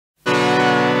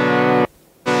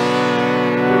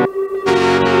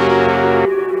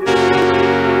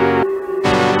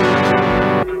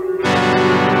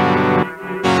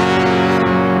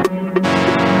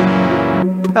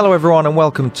Hello everyone and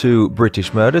welcome to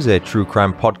British Murders, a true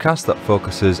crime podcast that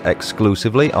focuses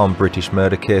exclusively on British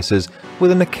murder cases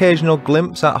with an occasional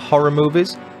glimpse at horror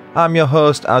movies. I'm your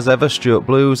host as ever, Stuart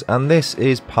Blues, and this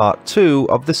is part 2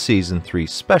 of the Season 3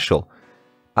 special.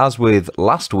 As with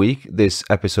last week, this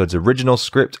episode's original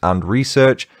script and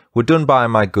research were done by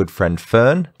my good friend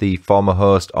Fern, the former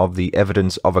host of the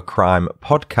Evidence of a Crime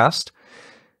podcast.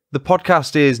 The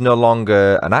podcast is no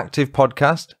longer an active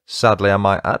podcast, sadly I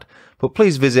might add, but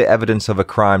please visit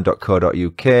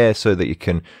evidenceofacrime.co.uk so that you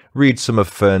can read some of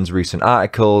Fern's recent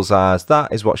articles, as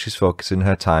that is what she's focusing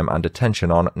her time and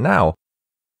attention on now.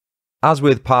 As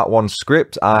with part 1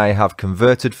 script, I have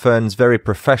converted Fern's very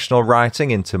professional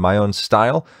writing into my own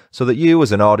style so that you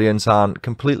as an audience aren't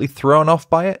completely thrown off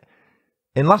by it.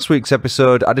 In last week's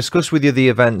episode, I discussed with you the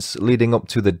events leading up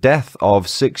to the death of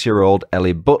 6-year-old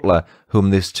Ellie Butler, whom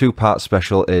this 2-part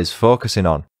special is focusing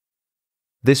on.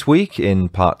 This week, in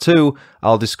part 2,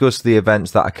 I'll discuss the events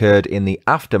that occurred in the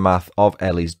aftermath of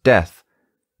Ellie's death.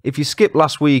 If you skipped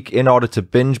last week in order to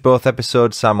binge both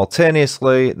episodes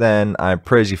simultaneously, then I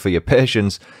praise you for your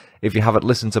patience. If you haven't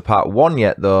listened to part 1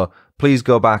 yet though, please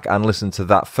go back and listen to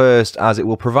that first, as it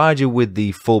will provide you with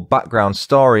the full background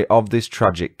story of this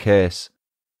tragic case.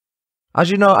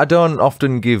 As you know, I don't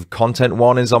often give content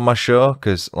warnings on my show,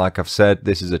 because like I've said,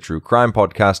 this is a true crime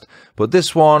podcast, but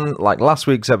this one, like last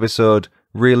week's episode,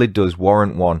 really does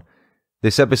warrant one.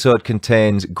 This episode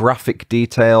contains graphic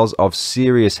details of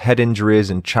serious head injuries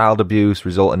and child abuse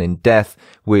resulting in death,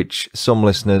 which some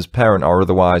listeners, parent or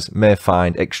otherwise, may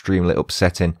find extremely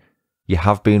upsetting. You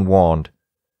have been warned.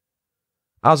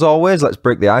 As always, let's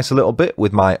break the ice a little bit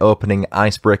with my opening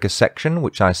icebreaker section,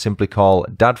 which I simply call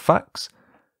Dad Facts.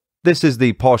 This is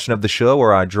the portion of the show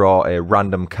where I draw a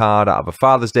random card out of a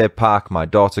Father's Day pack my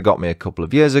daughter got me a couple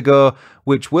of years ago,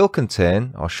 which will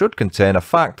contain, or should contain, a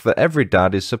fact that every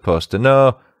dad is supposed to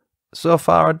know. So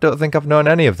far, I don't think I've known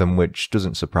any of them, which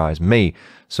doesn't surprise me.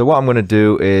 So what I'm going to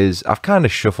do is, I've kind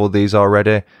of shuffled these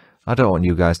already. I don't want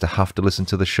you guys to have to listen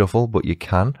to the shuffle, but you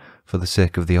can, for the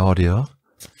sake of the audio.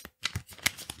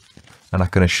 And I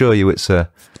can assure you it's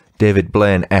a David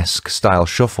Blaine-esque style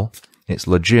shuffle. It's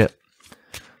legit.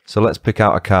 So let's pick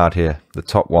out a card here, the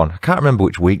top one. I can't remember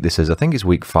which week this is. I think it's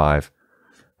week 5.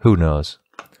 Who knows?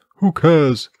 Who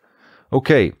cares?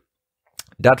 Okay,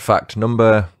 dad fact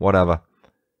number whatever.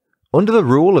 Under the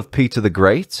rule of Peter the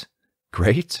Great,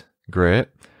 great.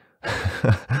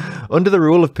 Under the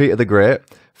rule of Peter the Great,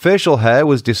 facial hair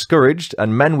was discouraged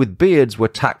and men with beards were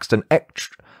taxed an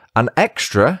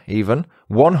extra even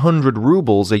 100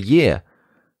 rubles a year.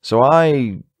 So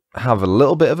I have a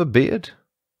little bit of a beard.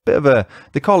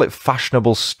 They call it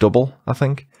fashionable stubble, I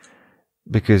think,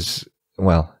 because,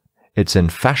 well, it's in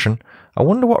fashion. I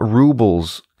wonder what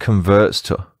rubles converts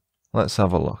to. Let's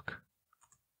have a look.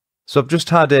 So I've just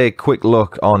had a quick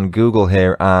look on Google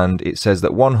here, and it says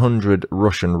that 100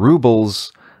 Russian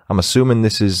rubles, I'm assuming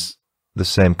this is the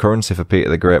same currency for Peter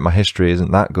the Great, my history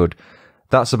isn't that good,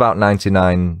 that's about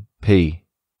 99p,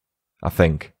 I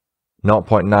think.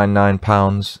 0.99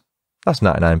 pounds, that's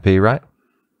 99p, right?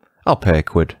 I'll pay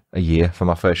 £1 a year for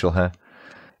my facial hair.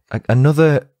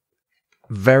 Another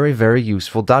very, very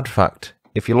useful dad fact.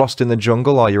 If you're lost in the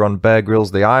jungle or you're on Bear Grylls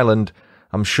the Island,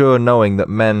 I'm sure knowing that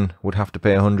men would have to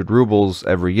pay 100 rubles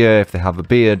every year if they have a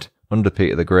beard under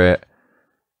Peter the Great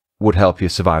would help you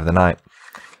survive the night.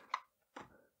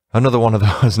 Another one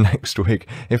of those next week.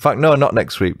 In fact, no, not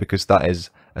next week, because that is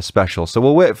a special. So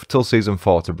we'll wait till season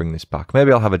 4 to bring this back.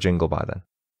 Maybe I'll have a jingle by then.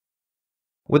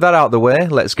 With that out of the way,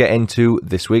 let's get into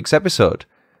this week's episode,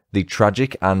 the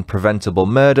tragic and preventable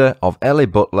murder of Ellie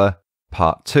Butler,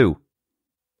 Part 2.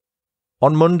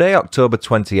 On Monday, October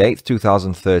 28,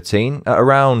 2013, at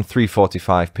around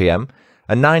 3:45 p.m,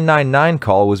 a 999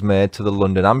 call was made to the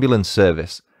London Ambulance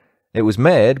Service. It was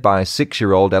made by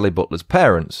 6-year-old Ellie Butler's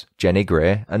parents, Jenny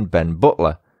Gray and Ben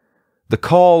Butler. The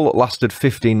call lasted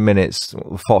 15 minutes,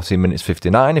 14 minutes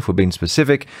 59 if we're being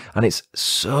specific, and it's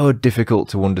so difficult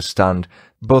to understand.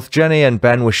 Both Jenny and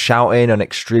Ben were shouting and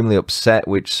extremely upset,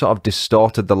 which sort of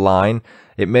distorted the line.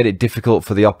 It made it difficult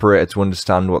for the operator to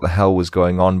understand what the hell was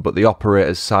going on, but the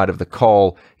operator's side of the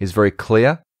call is very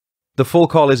clear. The full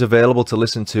call is available to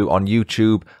listen to on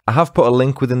YouTube. I have put a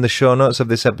link within the show notes of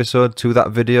this episode to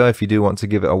that video if you do want to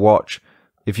give it a watch.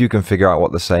 If you can figure out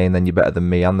what they're saying, then you're better than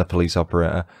me and the police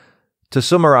operator. To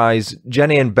summarise,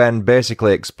 Jenny and Ben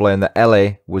basically explained that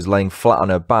Ellie was laying flat on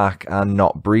her back and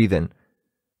not breathing.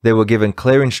 They were given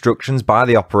clear instructions by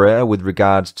the operator with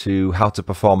regards to how to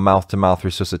perform mouth-to-mouth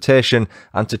resuscitation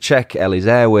and to check Ellie's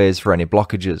airways for any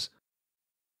blockages.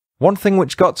 One thing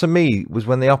which got to me was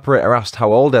when the operator asked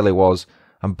how old Ellie was,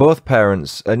 and both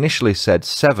parents initially said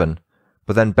 7,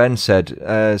 but then Ben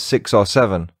said 6 or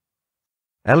 7.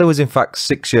 Ellie was in fact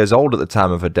 6 years old at the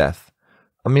time of her death.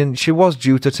 I mean, she was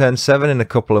due to turn 7 in a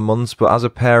couple of months, but as a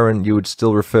parent, you would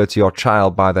still refer to your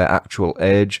child by their actual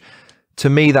age. To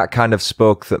me, that kind of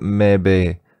spoke that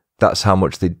maybe that's how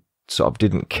much they sort of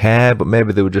didn't care, but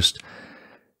maybe they were just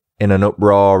in an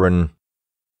uproar and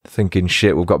thinking,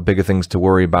 shit, we've got bigger things to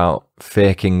worry about,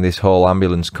 faking this whole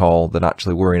ambulance call than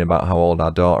actually worrying about how old our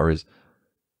daughter is.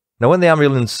 Now, when the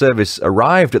ambulance service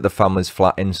arrived at the family's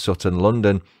flat in Sutton,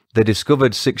 London, they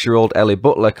discovered 6-year-old Ellie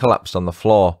Butler collapsed on the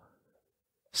floor.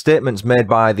 Statements made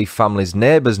by the family's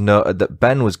neighbours noted that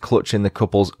Ben was clutching the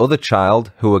couple's other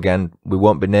child, who again we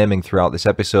won't be naming throughout this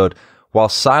episode, while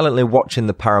silently watching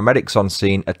the paramedics on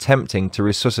scene attempting to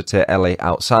resuscitate Ellie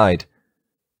outside.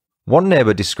 One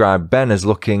neighbour described Ben as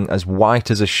looking as white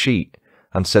as a sheet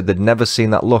and said they'd never seen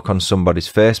that look on somebody's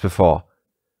face before.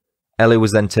 Ellie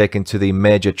was then taken to the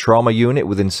major trauma unit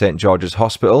within St George's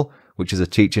Hospital, which is a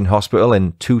teaching hospital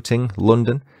in Tooting,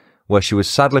 London, where she was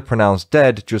sadly pronounced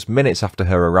dead just minutes after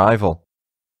her arrival.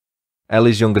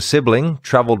 Ellie's younger sibling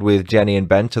travelled with Jenny and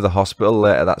Ben to the hospital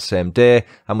later that same day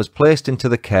and was placed into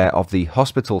the care of the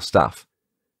hospital staff.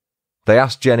 They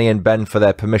asked Jenny and Ben for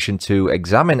their permission to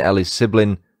examine Ellie's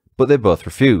sibling, but they both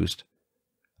refused.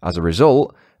 As a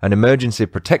result, an emergency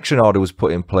protection order was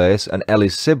put in place and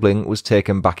Ellie's sibling was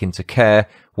taken back into care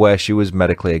where she was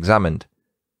medically examined.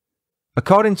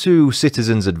 According to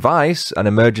Citizens Advice, an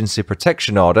emergency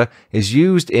protection order is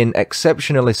used in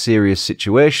exceptionally serious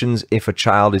situations if a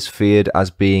child is feared as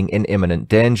being in imminent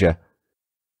danger.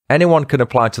 Anyone can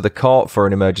apply to the court for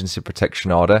an emergency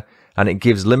protection order, and it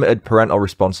gives limited parental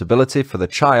responsibility for the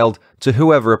child to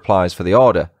whoever applies for the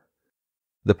order.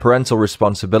 The parental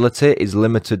responsibility is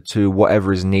limited to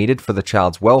whatever is needed for the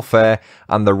child's welfare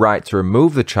and the right to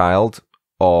remove the child,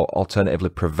 or alternatively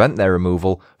prevent their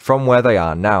removal, from where they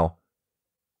are now.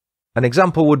 An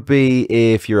example would be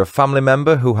if you're a family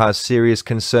member who has serious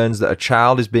concerns that a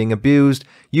child is being abused,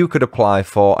 you could apply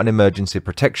for an emergency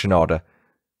protection order.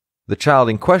 The child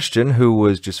in question, who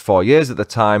was just 4 years at the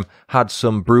time, had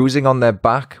some bruising on their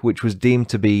back which was deemed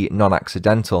to be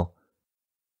non-accidental.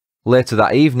 Later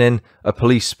that evening, a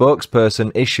police spokesperson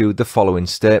issued the following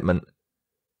statement.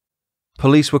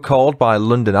 Police were called by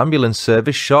London Ambulance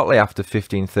Service shortly after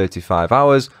 15:35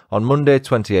 hours on Monday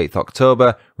 28th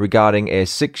October regarding a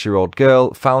 6-year-old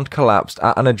girl found collapsed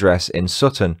at an address in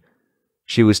Sutton.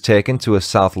 She was taken to a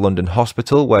South London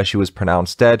hospital where she was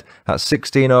pronounced dead at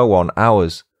 16:01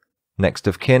 hours. Next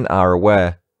of kin are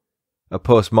aware. A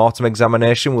post-mortem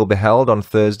examination will be held on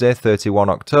Thursday 31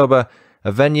 October.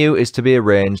 A venue is to be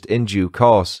arranged in due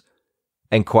course.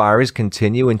 Enquiries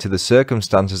continue into the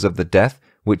circumstances of the death,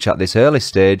 which at this early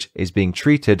stage is being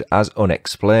treated as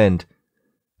unexplained.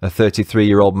 A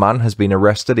 33-year-old man has been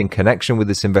arrested in connection with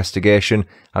this investigation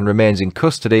and remains in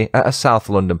custody at a South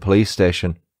London police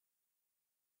station.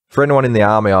 For anyone in the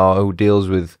army or who deals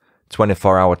with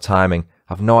 24-hour timing,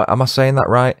 am I saying that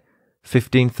right?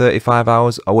 1535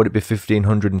 hours, or would it be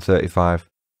 1535?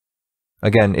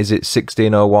 Again, is it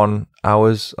 1601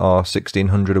 hours or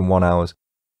 1601 hours?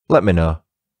 Let me know.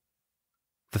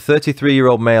 The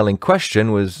 33-year-old male in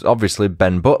question was obviously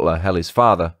Ben Butler, Ellie's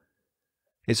father.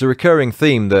 It's a recurring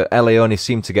theme that Ellie only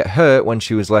seemed to get hurt when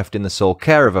she was left in the sole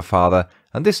care of her father,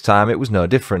 and this time it was no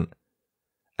different.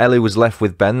 Ellie was left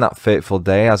with Ben that fateful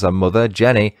day as her mother,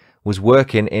 Jenny, was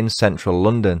working in central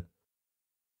London.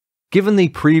 Given the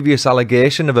previous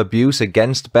allegation of abuse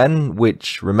against Ben,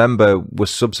 which, remember,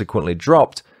 was subsequently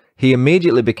dropped, he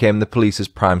immediately became the police's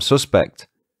prime suspect.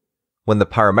 When the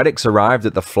paramedics arrived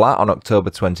at the flat on October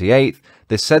 28th,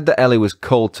 they said that Ellie was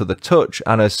cold to the touch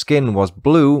and her skin was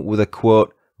blue with a,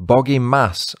 quote, boggy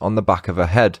mass on the back of her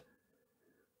head.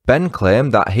 Ben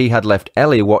claimed that he had left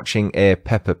Ellie watching a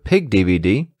Peppa Pig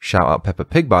DVD, shout out Peppa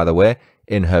Pig by the way,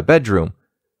 in her bedroom.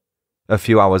 A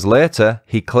few hours later,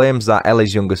 he claims that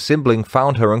Ellie's younger sibling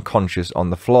found her unconscious on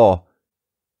the floor.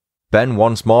 Ben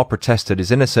once more protested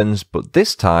his innocence, but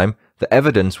this time the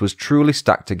evidence was truly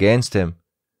stacked against him.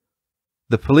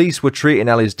 The police were treating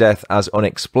Ellie's death as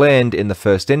unexplained in the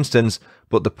first instance,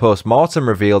 but the post-mortem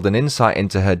revealed an insight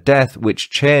into her death which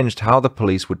changed how the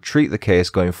police would treat the case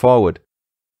going forward.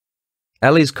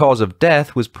 Ellie's cause of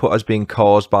death was put as being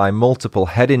caused by multiple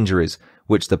head injuries,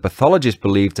 which the pathologist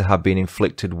believed to have been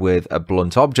inflicted with a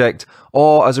blunt object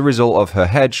or as a result of her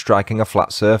head striking a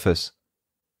flat surface.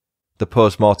 The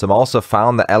post-mortem also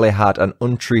found that Ellie had an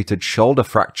untreated shoulder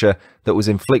fracture that was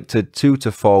inflicted 2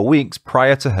 to 4 weeks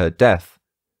prior to her death.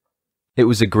 It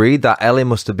was agreed that Ellie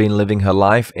must have been living her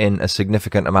life in a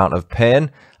significant amount of pain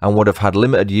and would have had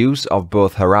limited use of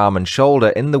both her arm and shoulder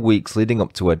in the weeks leading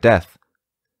up to her death.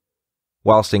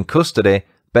 Whilst in custody,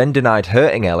 Ben denied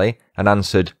hurting Ellie and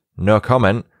answered "no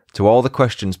comment" to all the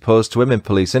questions posed to him in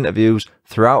police interviews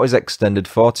throughout his extended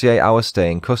 48-hour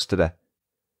stay in custody.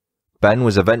 Ben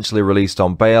was eventually released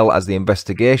on bail as the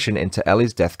investigation into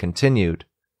Ellie's death continued.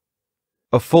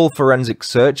 A full forensic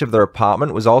search of their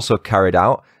apartment was also carried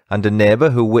out, and a neighbour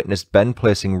who witnessed Ben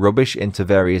placing rubbish into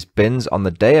various bins on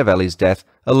the day of Ellie's death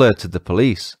alerted the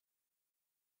police.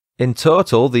 In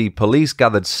total, the police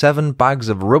gathered 7 bags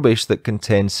of rubbish that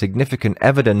contained significant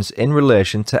evidence in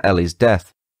relation to Ellie's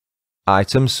death.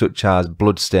 Items such as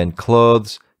blood-stained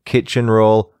clothes, kitchen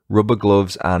roll, rubber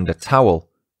gloves and a towel.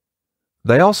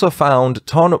 They also found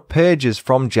torn-up pages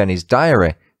from Jenny's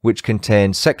diary, which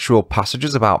contained sexual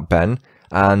passages about Ben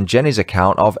and Jenny's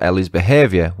account of Ellie's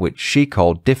behaviour, which she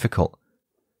called difficult.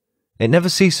 It never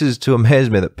ceases to amaze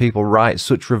me that people write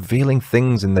such revealing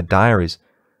things in their diaries,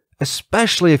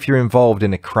 especially if you're involved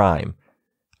in a crime.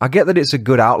 I get that it's a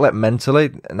good outlet mentally,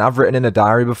 and I've written in a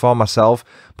diary before myself,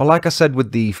 but like I said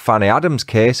with the Fanny Adams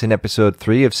case in episode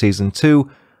 3 of season 2,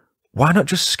 why not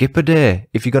just skip a day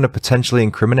if you're going to potentially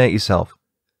incriminate yourself?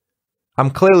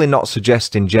 I'm clearly not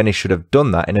suggesting Jenny should have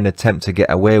done that in an attempt to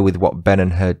get away with what Ben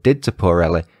and her did to poor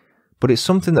Ellie, but it's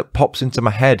something that pops into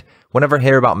my head whenever I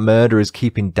hear about murderers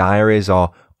keeping diaries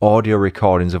or audio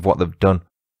recordings of what they've done.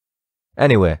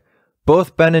 Anyway,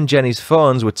 both Ben and Jenny's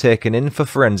phones were taken in for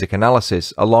forensic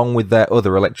analysis along with their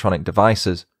other electronic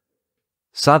devices.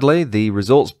 Sadly, the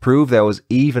results prove there was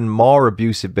even more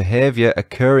abusive behaviour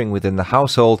occurring within the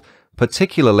household,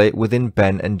 particularly within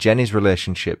Ben and Jenny's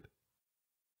relationship.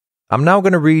 I'm now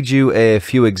going to read you a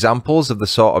few examples of the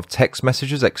sort of text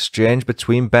messages exchanged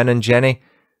between Ben and Jenny.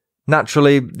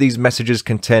 Naturally, these messages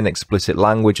contain explicit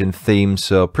language and themes,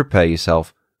 so prepare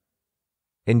yourself.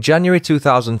 In January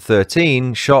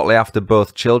 2013, shortly after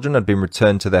both children had been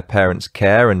returned to their parents'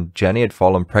 care and Jenny had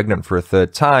fallen pregnant for a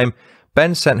 3rd time,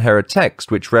 Ben sent her a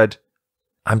text which read,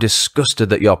 "I'm disgusted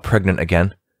that you're pregnant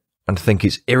again, and think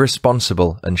it's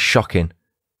irresponsible and shocking.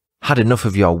 Had enough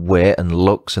of your weight and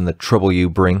looks and the trouble you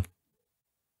bring."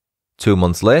 2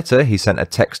 months later, he sent a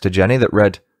text to Jenny that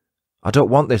read, "I don't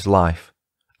want this life.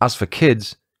 As for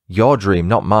kids, your dream,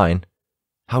 not mine.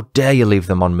 How dare you leave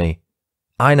them on me?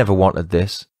 I never wanted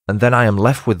this, and then I am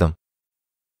left with them."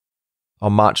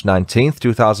 On March 19th,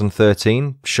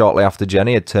 2013, shortly after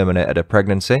Jenny had terminated her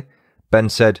pregnancy, Ben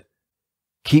said,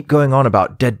 "Keep going on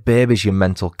about dead babies, you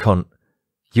mental cunt.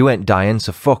 You ain't dying,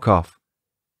 so fuck off.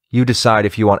 You decide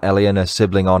if you want Ellie and her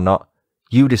sibling or not.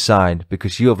 You decide,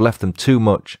 because you have left them too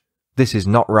much. This is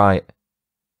not right."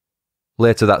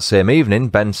 Later that same evening,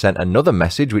 Ben sent another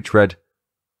message which read,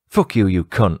 "Fuck you, you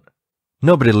cunt.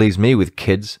 Nobody leaves me with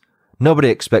kids. Nobody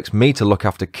expects me to look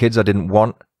after kids I didn't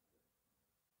want."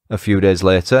 A few days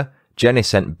later, Jenny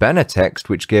sent Ben a text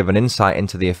which gave an insight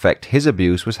into the effect his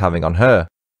abuse was having on her.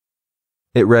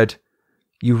 It read,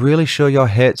 "You really show your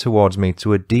hate towards me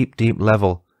to a deep, deep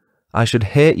level. I should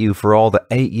hate you for all the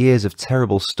 8 years of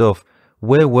terrible stuff,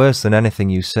 way worse than anything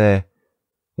you say.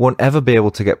 Won't ever be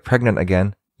able to get pregnant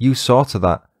again. You saw to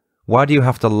that. Why do you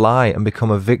have to lie and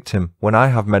become a victim when I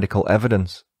have medical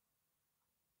evidence?"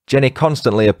 Jenny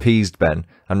constantly appeased Ben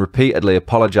and repeatedly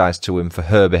apologised to him for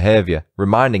her behaviour,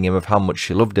 reminding him of how much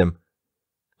she loved him.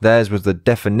 Theirs was the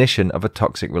definition of a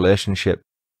toxic relationship.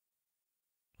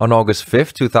 On August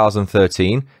 5th,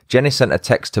 2013, Jenny sent a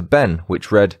text to Ben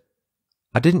which read,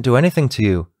 "I didn't do anything to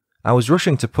you. I was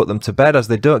rushing to put them to bed as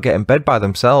they don't get in bed by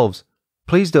themselves.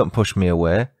 Please don't push me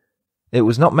away. It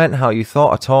was not meant how you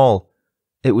thought at all.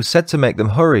 It was said to make them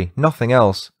hurry, nothing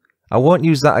else. I won't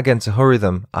use that again to hurry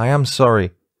them. I am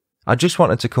sorry. I just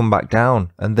wanted to come back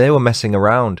down, and they were messing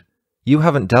around. You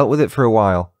haven't dealt with it for a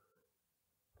while."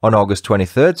 On August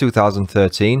 23rd,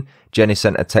 2013, Jenny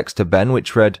sent a text to Ben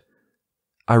which read,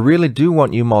 "I really do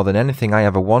want you more than anything I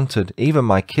ever wanted, even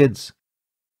my kids."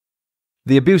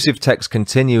 The abusive text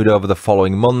continued over the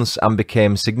following months and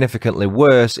became significantly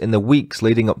worse in the weeks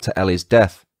leading up to Ellie's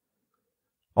death.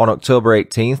 On October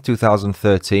 18th,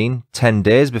 2013, 10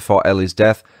 days before Ellie's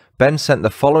death, Ben sent the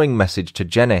following message to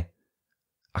Jenny.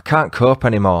 "I can't cope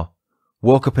anymore.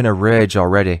 Woke up in a rage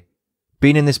already.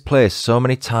 Been in this place so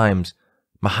many times.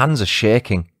 My hands are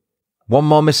shaking. One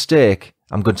more mistake,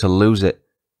 I'm going to lose it.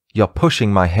 You're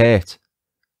pushing my hate."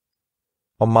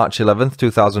 On March 11th,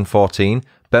 2014,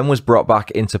 Ben was brought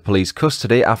back into police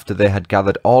custody after they had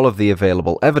gathered all of the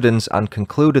available evidence and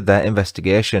concluded their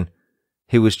investigation.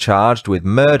 He was charged with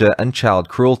murder and child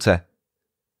cruelty.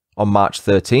 On March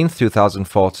 13th,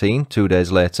 2014, 2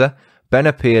 days later, Ben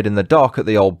appeared in the dock at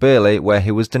the Old Bailey where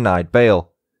he was denied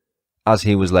bail. As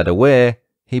he was led away,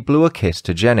 he blew a kiss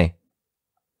to Jenny.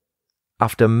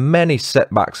 After many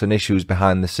setbacks and issues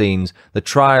behind the scenes, the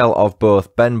trial of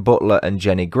both Ben Butler and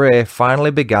Jenny Gray finally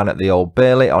began at the Old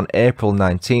Bailey on April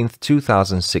 19,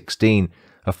 2016,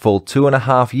 a full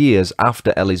 2.5 years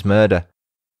after Ellie's murder.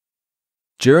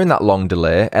 During that long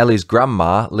delay, Ellie's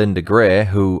grandma, Linda Gray,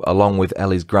 who, along with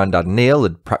Ellie's granddad Neil,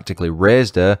 had practically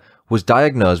raised her, was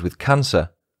diagnosed with cancer.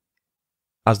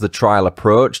 As the trial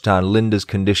approached and Linda's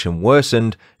condition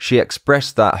worsened, she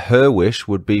expressed that her wish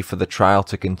would be for the trial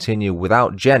to continue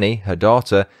without Jenny, her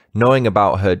daughter, knowing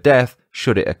about her death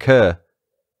should it occur.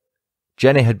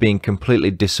 Jenny had been completely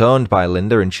disowned by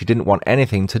Linda and she didn't want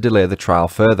anything to delay the trial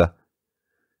further.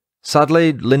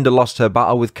 Sadly, Linda lost her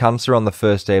battle with cancer on the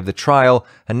first day of the trial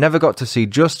and never got to see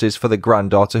justice for the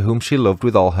granddaughter whom she loved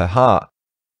with all her heart.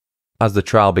 As the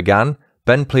trial began,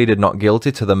 Ben pleaded not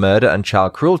guilty to the murder and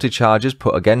child cruelty charges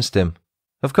put against him.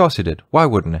 Of course he did, why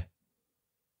wouldn't he?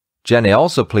 Jenny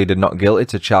also pleaded not guilty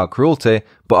to child cruelty,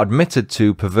 but admitted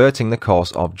to perverting the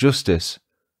course of justice.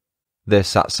 They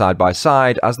sat side by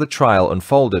side as the trial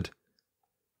unfolded.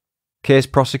 Case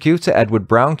prosecutor Edward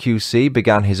Brown QC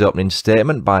began his opening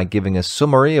statement by giving a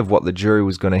summary of what the jury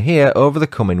was going to hear over the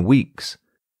coming weeks.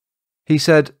 He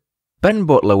said, Ben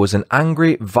Butler was an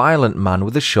angry, violent man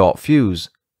with a short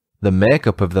fuse. The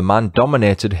makeup of the man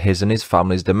dominated his and his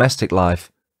family's domestic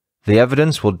life. The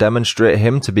evidence will demonstrate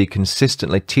him to be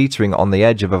consistently teetering on the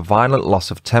edge of a violent loss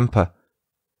of temper.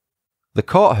 The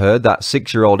court heard that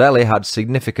 6-year-old Ellie had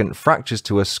significant fractures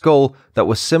to her skull that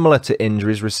were similar to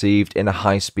injuries received in a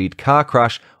high-speed car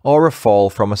crash or a fall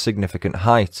from a significant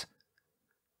height.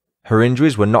 Her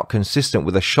injuries were not consistent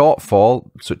with a short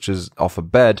fall, such as off a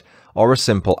bed, or a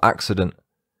simple accident.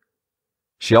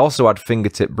 She also had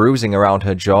fingertip bruising around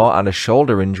her jaw and a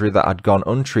shoulder injury that had gone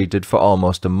untreated for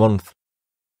almost a month.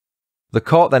 The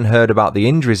court then heard about the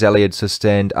injuries Ellie had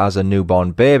sustained as a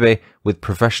newborn baby, with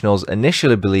professionals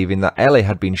initially believing that Ellie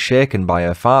had been shaken by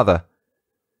her father.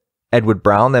 Edward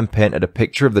Brown then painted a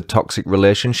picture of the toxic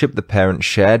relationship the parents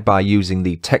shared by using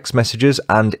the text messages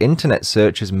and internet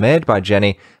searches made by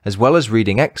Jenny, as well as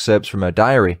reading excerpts from her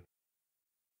diary.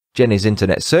 Jenny's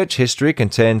internet search history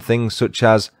contained things such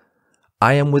as,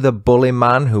 "I am with a bully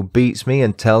man who beats me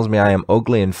and tells me I am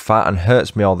ugly and fat and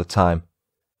hurts me all the time.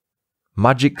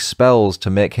 Magic spells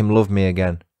to make him love me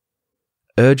again.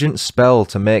 Urgent spell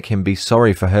to make him be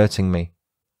sorry for hurting me."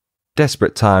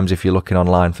 Desperate times if you're looking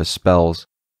online for spells.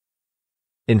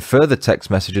 In further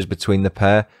text messages between the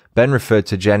pair, Ben referred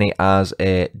to Jenny as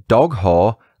a dog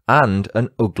whore and an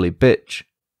ugly bitch.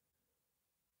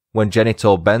 When Jenny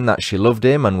told Ben that she loved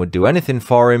him and would do anything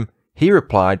for him, he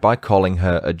replied by calling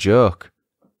her a joke.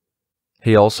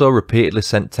 He also repeatedly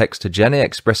sent texts to Jenny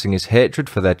expressing his hatred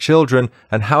for their children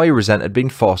and how he resented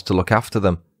being forced to look after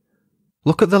them.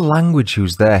 Look at the language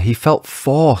used there. He felt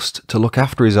forced to look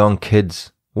after his own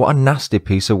kids. What a nasty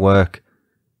piece of work.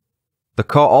 The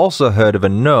court also heard of a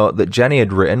note that Jenny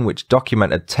had written which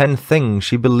documented 10 things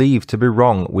she believed to be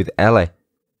wrong with Ellie.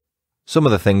 Some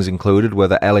of the things included were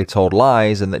that Ellie told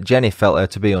lies and that Jenny felt her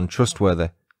to be untrustworthy.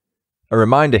 A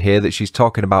reminder here that she's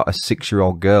talking about a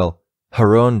 6-year-old girl,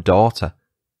 her own daughter.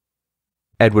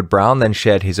 Edward Brown then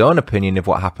shared his own opinion of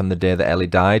what happened the day that Ellie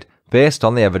died, based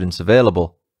on the evidence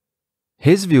available.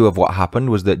 His view of what happened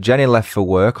was that Jenny left for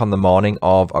work on the morning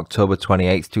of October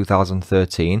 28,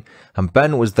 2013, and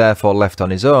Ben was therefore left on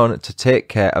his own to take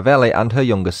care of Ellie and her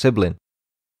younger sibling.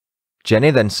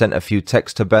 Jenny then sent a few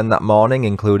texts to Ben that morning,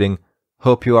 including,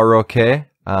 "Hope you are okay,"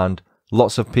 and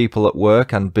 "Lots of people at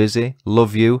work and busy,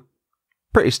 love you."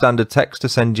 Pretty standard text to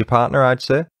send your partner, I'd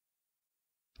say.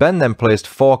 Ben then placed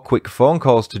 4 quick phone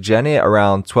calls to Jenny at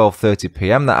around 12:30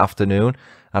 PM that afternoon,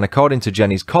 and according to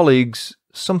Jenny's colleagues,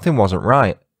 something wasn't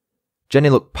right.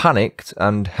 Jenny looked panicked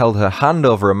and held her hand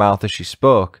over her mouth as she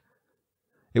spoke.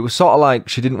 It was sort of like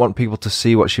she didn't want people to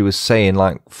see what she was saying,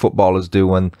 like footballers do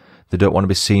when they don't want to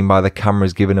be seen by the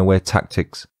cameras giving away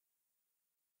tactics.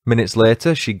 Minutes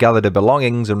later, she gathered her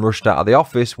belongings and rushed out of the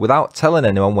office without telling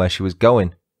anyone where she was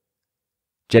going.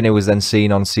 Jenny was then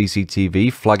seen on CCTV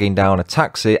flagging down a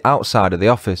taxi outside of the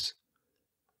office.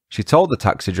 She told the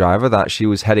taxi driver that she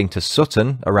was heading to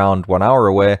Sutton, around 1 hour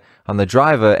away, and the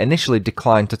driver initially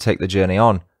declined to take the journey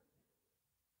on.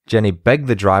 Jenny begged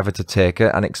the driver to take her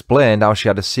and explained how she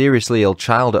had a seriously ill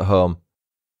child at home.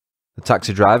 The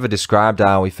taxi driver described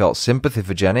how he felt sympathy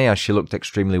for Jenny as she looked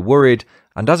extremely worried,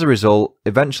 and as a result,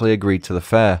 eventually agreed to the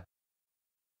fare.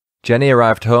 Jenny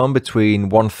arrived home between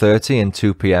 1:30 and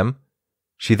 2 PM.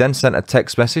 She then sent a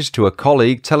text message to a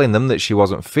colleague telling them that she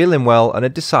wasn't feeling well and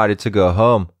had decided to go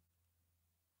home.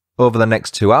 Over the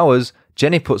next 2 hours,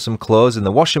 Jenny put some clothes in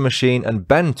the washing machine and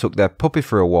Ben took their puppy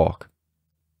for a walk.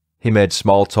 He made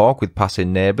small talk with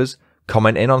passing neighbours,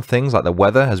 commenting on things like the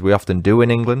weather, as we often do in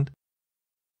England.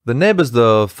 The neighbours,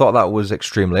 though, thought that was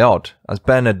extremely odd, as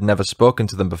Ben had never spoken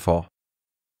to them before.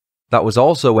 That was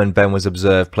also when Ben was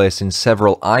observed placing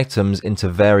several items into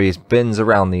various bins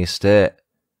around the estate.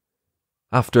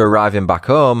 After arriving back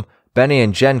home, Benny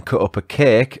and Jen cut up a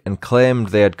cake and claimed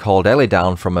they had called Ellie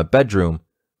down from her bedroom.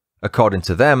 According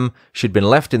to them, she'd been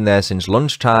left in there since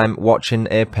lunchtime watching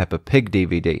a Peppa Pig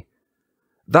DVD.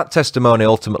 That testimony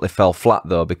ultimately fell flat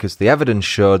though, because the evidence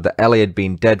showed that Ellie had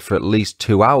been dead for at least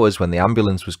 2 hours when the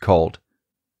ambulance was called.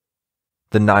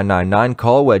 The 999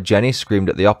 call where Jenny screamed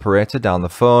at the operator down the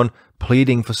phone,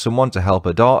 pleading for someone to help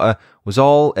her daughter, was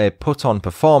all a put-on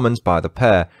performance by the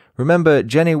pair. Remember,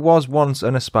 Jenny was once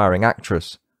an aspiring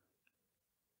actress.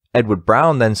 Edward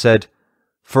Brown then said,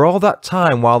 "For all that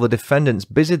time while the defendants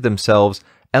busied themselves,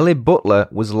 Ellie Butler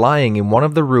was lying in one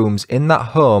of the rooms in that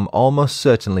home almost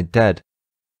certainly dead.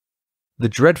 The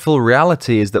dreadful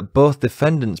reality is that both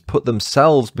defendants put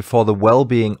themselves before the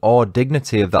well-being or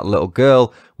dignity of that little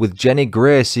girl, with Jenny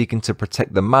Gray seeking to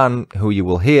protect the man who, you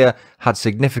will hear, had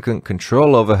significant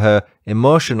control over her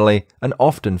emotionally and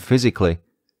often physically.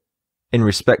 In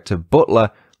respect of Butler,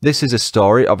 this is a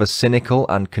story of a cynical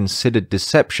and considered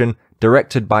deception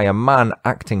directed by a man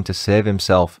acting to save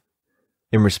himself.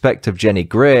 In respect of Jenny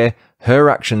Gray, her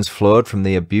actions flowed from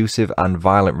the abusive and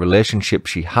violent relationship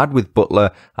she had with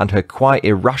Butler and her quite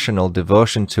irrational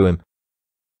devotion to him.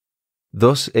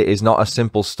 Thus, it is not a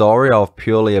simple story of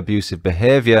purely abusive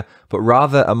behaviour, but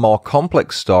rather a more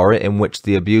complex story in which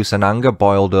the abuse and anger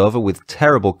boiled over with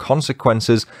terrible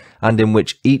consequences, and in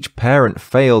which each parent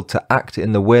failed to act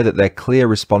in the way that their clear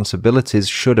responsibilities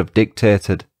should have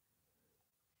dictated."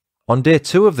 On day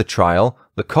 2 of the trial,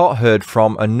 the court heard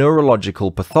from a neurological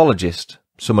pathologist,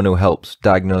 someone who helps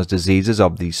diagnose diseases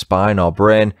of the spine or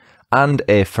brain, and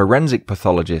a forensic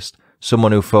pathologist,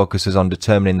 someone who focuses on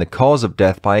determining the cause of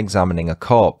death by examining a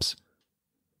corpse.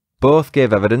 Both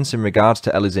gave evidence in regards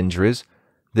to Ellie's injuries.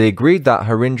 They agreed that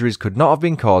her injuries could not have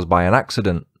been caused by an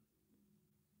accident.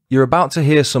 You're about to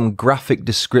hear some graphic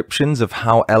descriptions of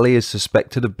how Ellie is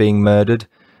suspected of being murdered.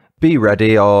 Be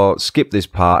ready, or skip this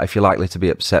part if you're likely to be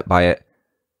upset by it.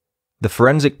 The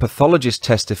forensic pathologist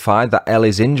testified that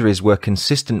Ellie's injuries were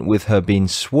consistent with her being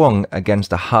swung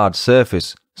against a hard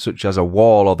surface, such as a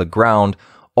wall or the ground,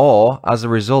 or as a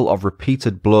result of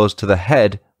repeated blows to the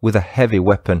head with a heavy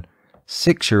weapon.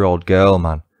 6-year-old girl,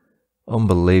 man.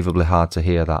 Unbelievably hard to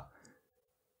hear that.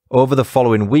 Over the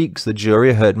following weeks, the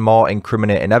jury heard more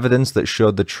incriminating evidence that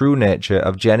showed the true nature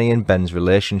of Jenny and Ben's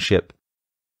relationship.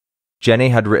 Jenny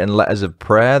had written letters of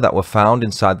prayer that were found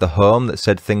inside the home that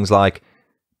said things like,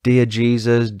 "Dear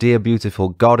Jesus, dear beautiful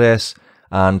goddess,"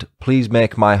 and "Please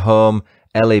make my home,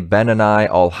 Ellie, Ben and I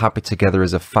all happy together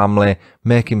as a family,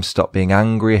 make him stop being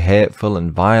angry, hateful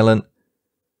and violent."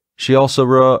 She also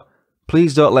wrote,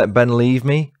 "Please don't let Ben leave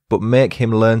me, but make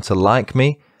him learn to like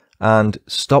me, and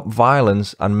stop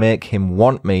violence and make him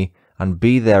want me and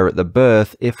be there at the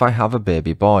birth if I have a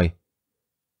baby boy."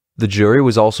 The jury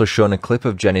was also shown a clip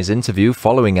of Jenny's interview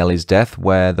following Ellie's death,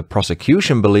 where the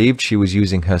prosecution believed she was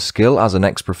using her skill as an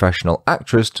ex-professional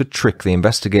actress to trick the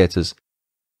investigators.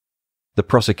 The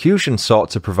prosecution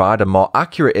sought to provide a more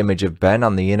accurate image of Ben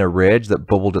and the inner rage that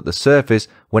bubbled at the surface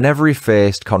whenever he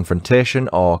faced confrontation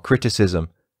or criticism.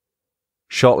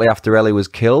 Shortly after Ellie was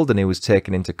killed and he was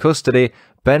taken into custody,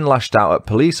 Ben lashed out at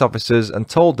police officers and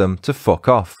told them to fuck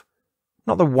off.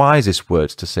 Not the wisest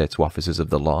words to say to officers of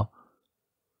the law.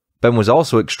 Ben was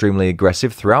also extremely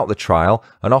aggressive throughout the trial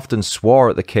and often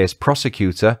swore at the case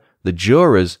prosecutor, the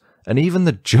jurors, and even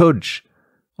the judge.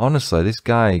 Honestly, this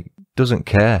guy doesn't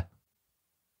care.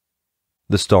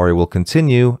 The story will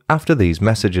continue after these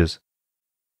messages.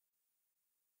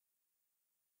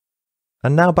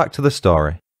 And now back to the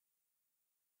story.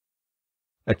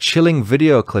 A chilling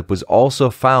video clip was also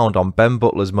found on Ben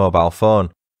Butler's mobile phone.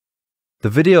 The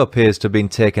video appears to have been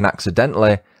taken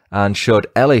accidentally and showed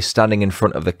Ellie standing in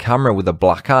front of the camera with a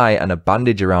black eye and a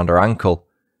bandage around her ankle.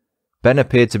 Ben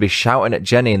appeared to be shouting at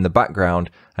Jenny in the background,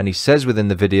 and he says within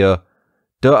the video,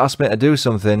 "Don't ask me to do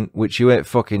something which you ain't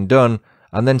fucking done,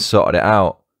 and then sorted it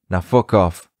out. Now fuck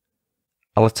off."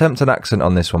 I'll attempt an accent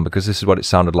on this one because this is what it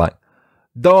sounded like.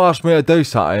 "Don't ask me to do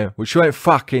something which you ain't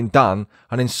fucking done,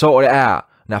 and then sorted it out.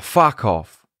 Now fuck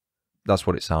off." That's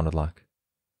what it sounded like.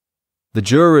 The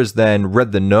jurors then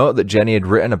read the note that Jenny had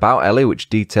written about Ellie, which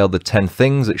detailed the 10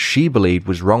 things that she believed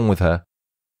was wrong with her.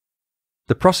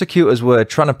 The prosecutors were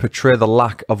trying to portray the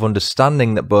lack of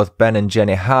understanding that both Ben and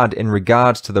Jenny had in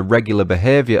regards to the regular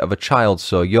behaviour of a child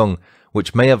so young,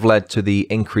 which may have led to the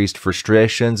increased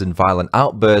frustrations and violent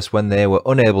outbursts when they were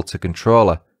unable to control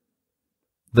her.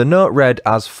 The note read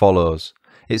as follows.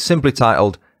 It's simply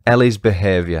titled Ellie's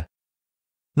Behaviour.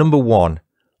 Number 1.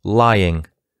 Lying.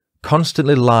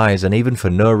 Constantly lies, and even for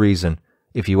no reason.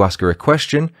 If you ask her a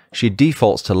question, she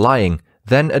defaults to lying,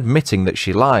 then admitting that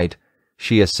she lied.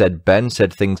 She has said Ben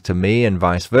said things to me and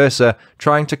vice versa,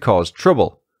 trying to cause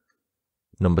trouble.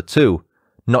 Number 2.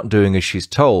 Not doing as she's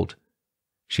told.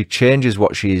 She changes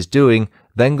what she is doing,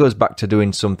 then goes back to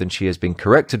doing something she has been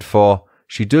corrected for.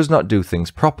 She does not do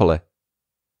things properly.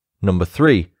 Number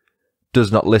 3. Does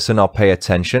not listen or pay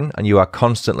attention, and you are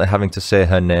constantly having to say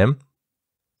her name.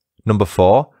 Number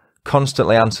 4.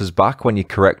 Constantly answers back when you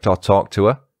correct or talk to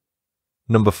her.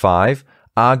 Number 5.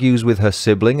 Argues with her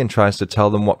sibling and tries to tell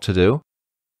them what to do.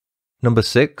 Number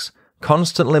 6.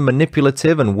 Constantly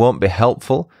manipulative and won't be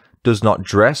helpful, does not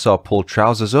dress or pull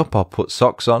trousers up or put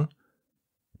socks on.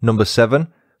 Number 7.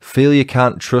 Feel you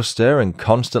can't trust her and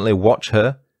constantly watch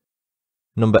her.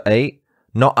 Number 8.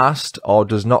 Not asked or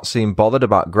does not seem bothered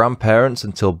about grandparents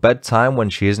until bedtime when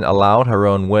she isn't allowed her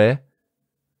own way.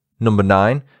 Number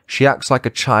 9. She acts like a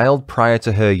child prior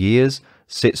to her years,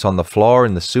 sits on the floor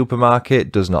in the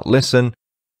supermarket, does not listen.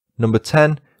 Number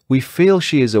 10. We feel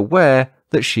she is aware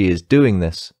that she is doing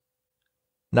this.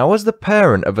 Now, as the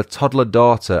parent of a toddler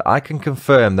daughter, I can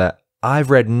confirm that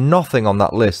I've read nothing on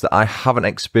that list that I haven't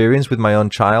experienced with my own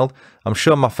child. I'm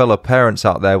sure my fellow parents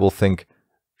out there will think,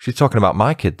 she's talking about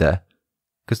my kid there.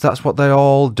 Because that's what they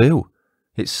all do.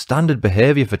 It's standard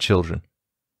behaviour for children.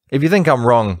 If you think I'm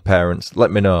wrong, parents, let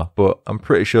me know, but I'm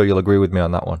pretty sure you'll agree with me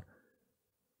on that one.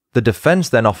 The defence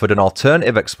then offered an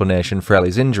alternative explanation for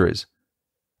Ellie's injuries.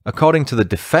 According to the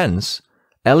defence,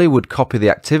 Ellie would copy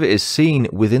the activities seen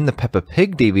within the Peppa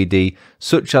Pig DVD,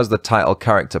 such as the title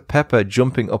character Peppa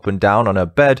jumping up and down on her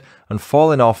bed and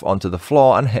falling off onto the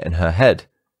floor and hitting her head.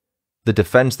 The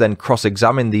defence then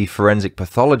cross-examined the forensic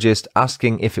pathologist,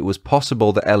 asking if it was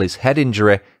possible that Ellie's head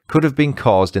injury could have been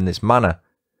caused in this manner.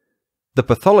 The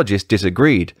pathologist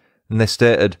disagreed, and they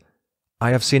stated, "I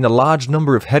have seen a large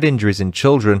number of head injuries in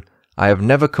children. I have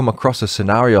never come across a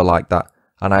scenario like that,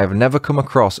 and I have never come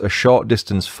across a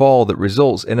short-distance fall that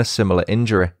results in a similar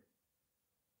injury."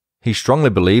 He strongly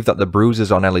believed that the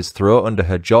bruises on Ellie's throat under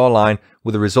her jawline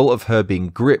were the result of her being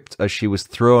gripped as she was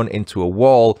thrown into a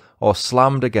wall or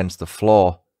slammed against the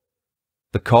floor.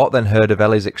 The court then heard of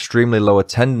Ellie's extremely low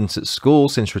attendance at school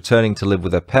since returning to live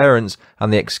with her parents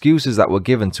and the excuses that were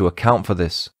given to account for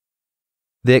this.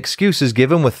 The excuses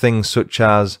given were things such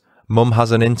as mum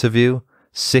has an interview,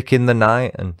 sick in the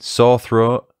night, and sore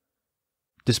throat.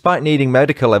 Despite needing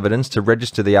medical evidence to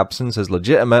register the absence as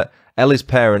legitimate, Ellie's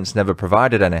parents never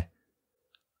provided any.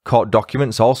 Court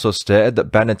documents also stated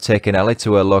that Ben had taken Ellie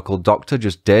to her local doctor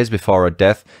just days before her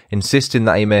death, insisting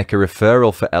that he make a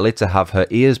referral for Ellie to have her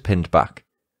ears pinned back.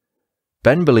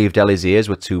 Ben believed Ellie's ears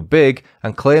were too big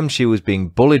and claimed she was being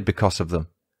bullied because of them.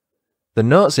 The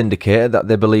notes indicated that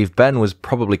they believed Ben was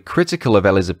probably critical of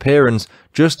Ellie's appearance,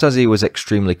 just as he was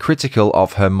extremely critical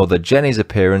of her mother Jenny's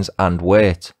appearance and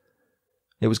weight.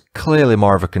 It was clearly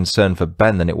more of a concern for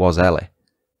Ben than it was Ellie.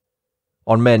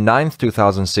 On May 9,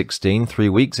 2016, 3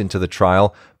 weeks into the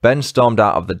trial, Ben stormed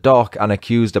out of the dock and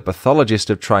accused a pathologist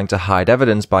of trying to hide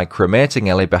evidence by cremating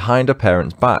Ellie behind her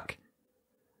parents' back.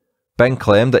 Ben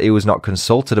claimed that he was not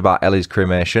consulted about Ellie's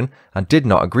cremation and did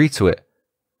not agree to it.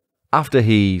 After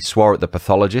he swore at the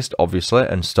pathologist, obviously,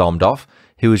 and stormed off,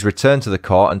 he was returned to the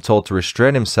court and told to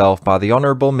restrain himself by the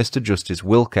Honourable Mr. Justice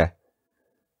Wilkie.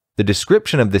 The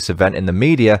description of this event in the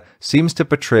media seems to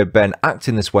portray Ben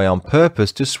acting this way on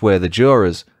purpose to sway the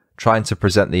jurors, trying to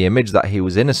present the image that he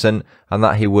was innocent and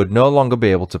that he would no longer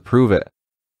be able to prove it.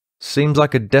 Seems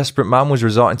like a desperate man was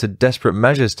resorting to desperate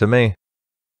measures to me.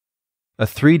 A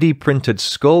 3D printed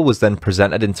skull was then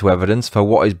presented into evidence for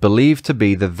what is believed to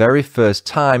be the very first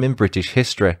time in British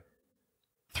history.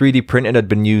 3D printing had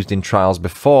been used in trials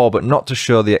before, but not to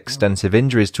show the extensive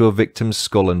injuries to a victim's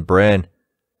skull and brain.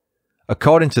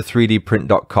 According to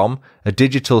 3dprint.com, a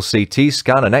digital CT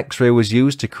scan and X-ray was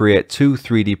used to create 2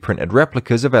 3D printed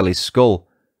replicas of Ellie's skull.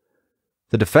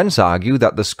 The defence argued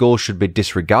that the skull should be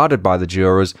disregarded by the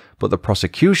jurors, but the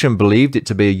prosecution believed it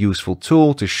to be a useful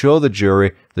tool to show the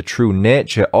jury the true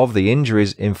nature of the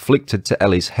injuries inflicted to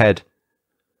Ellie's head.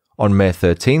 On May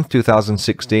 13,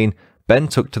 2016, Ben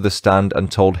took to the stand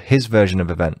and told his version of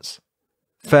events.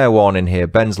 Fair warning here,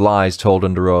 Ben's lies told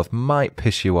under oath might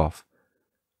piss you off.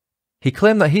 He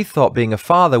claimed that he thought being a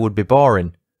father would be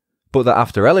boring, but that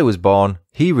after Ellie was born,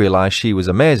 he realised she was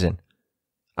amazing.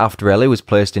 After Ellie was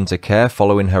placed into care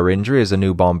following her injury as a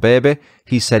newborn baby,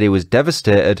 he said he was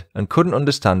devastated and couldn't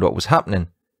understand what was happening.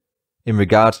 In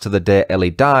regards to the day Ellie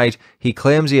died, he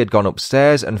claims he had gone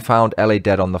upstairs and found Ellie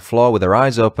dead on the floor with her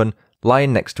eyes open,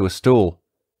 lying next to a stool.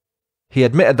 He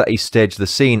admitted that he staged the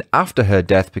scene after her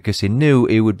death because he knew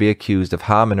he would be accused of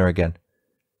harming her again.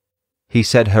 He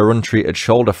said her untreated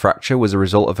shoulder fracture was a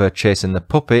result of her chasing the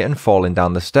puppy and falling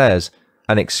down the stairs,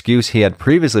 an excuse he had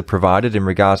previously provided in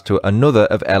regards to another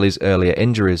of Ellie's earlier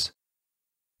injuries.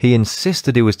 He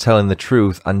insisted he was telling the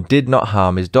truth and did not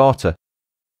harm his daughter.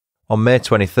 On May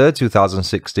 23,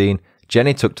 2016,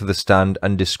 Jenny took to the stand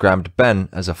and described Ben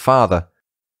as a father.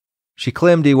 She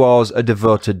claimed he was a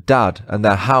devoted dad and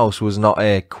their house was not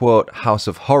a, quote, house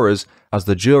of horrors as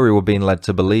the jury were being led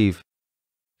to believe.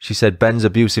 She said Ben's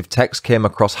abusive texts came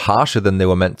across harsher than they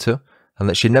were meant to and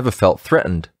that she never felt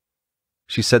threatened.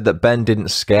 She said that Ben didn't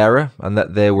scare her and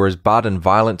that they were as bad and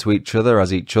violent to each other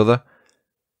as each other.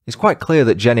 It's quite clear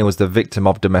that Jenny was the victim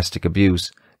of domestic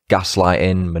abuse,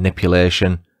 gaslighting,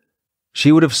 manipulation.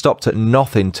 She would have stopped at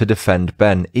nothing to defend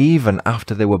Ben, even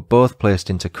after they were both placed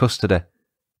into custody.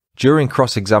 During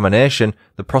cross-examination,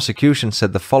 the prosecution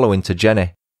said the following to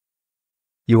Jenny.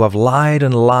 "You have lied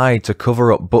and lied to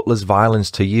cover up Butler's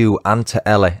violence to you and to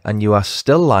Ellie, and you are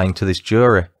still lying to this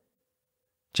jury."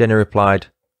 Jenny replied,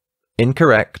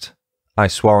 "Incorrect. I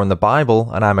swore on the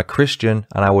Bible, and I'm a Christian,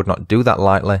 and I would not do that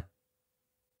lightly."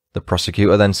 The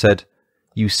prosecutor then said,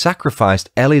 "You sacrificed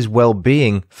Ellie's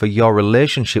well-being for your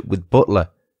relationship with Butler.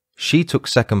 She took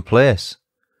second place."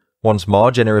 Once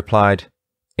more, Jenny replied,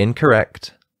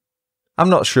 "Incorrect." I'm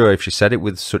not sure if she said it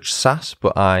with such sass,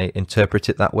 but I interpret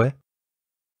it that way.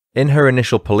 In her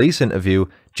initial police interview,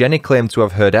 Jenny claimed to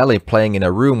have heard Ellie playing in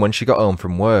her room when she got home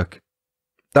from work.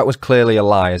 That was clearly a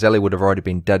lie, as Ellie would have already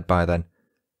been dead by then.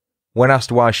 When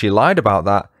asked why she lied about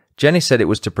that, Jenny said it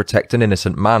was to protect an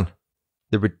innocent man.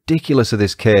 The ridiculous of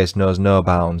this case knows no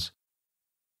bounds.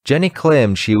 Jenny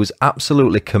claimed she was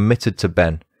absolutely committed to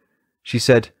Ben. She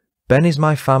said, "Ben is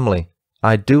my family.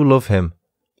 I do love him.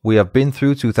 We have been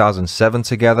through 2007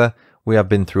 together. We have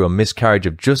been through a miscarriage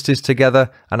of justice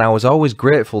together, and I was always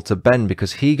grateful to Ben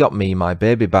because he got me my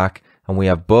baby back, and we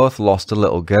have both lost a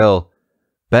little girl.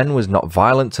 Ben was not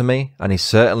violent to me, and he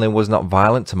certainly was not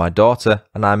violent to my daughter,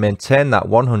 and I maintain that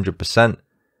 100%.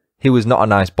 He was not a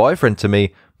nice boyfriend to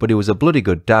me, but he was a bloody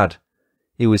good dad.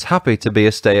 He was happy to be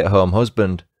a stay-at-home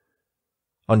husband."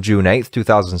 On June 8,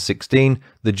 2016,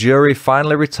 the jury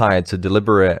finally retired to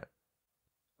deliberate.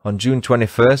 On June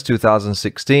 21,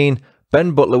 2016,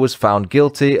 Ben Butler was found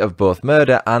guilty of both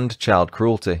murder and child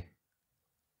cruelty.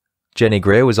 Jenny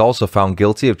Gray was also found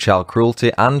guilty of child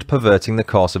cruelty and perverting the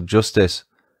course of justice.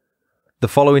 The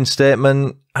following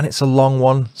statement, and it's a long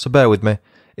one, so bear with me,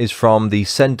 is from the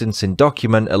sentencing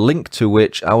document, a link to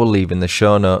which I will leave in the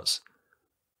show notes.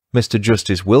 Mr.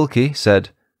 Justice Wilkie said,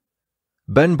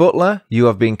 "Ben Butler, you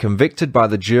have been convicted by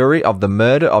the jury of the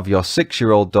murder of your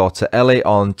 6-year-old daughter Ellie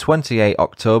on 28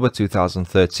 October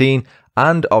 2013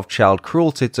 and of child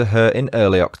cruelty to her in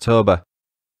early October.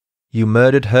 You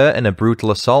murdered her in a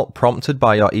brutal assault prompted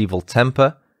by your evil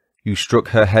temper. You struck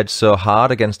her head so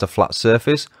hard against a flat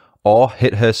surface or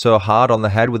hit her so hard on the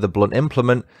head with a blunt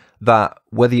implement that,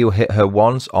 whether you hit her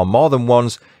once or more than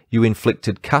once, you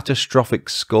inflicted catastrophic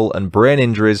skull and brain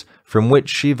injuries from which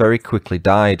she very quickly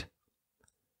died.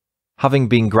 Having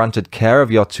been granted care of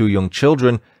your 2 young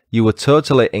children, you were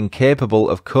totally incapable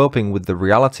of coping with the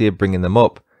reality of bringing them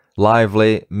up,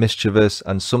 lively, mischievous,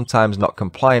 and sometimes not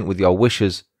compliant with your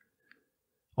wishes.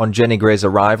 On Jenny Gray's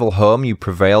arrival home, you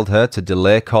prevailed her to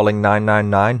delay calling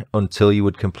 999 until you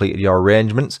had completed your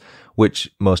arrangements,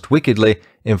 which, most wickedly,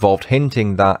 involved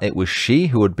hinting that it was she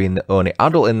who had been the only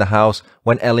adult in the house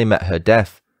when Ellie met her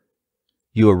death.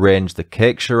 You arranged the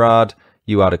cake charade,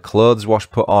 you had a clothes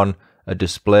wash put on, a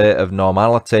display of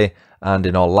normality, and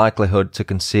in all likelihood to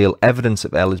conceal evidence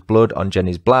of Ellie's blood on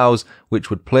Jenny's blouse, which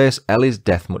would place Ellie's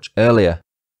death much earlier.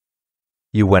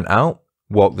 You went out,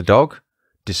 walked the dog,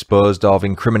 disposed of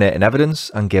incriminating evidence,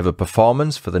 and gave a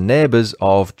performance for the neighbours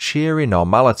of cheery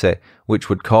normality, which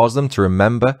would cause them to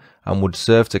remember and would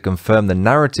serve to confirm the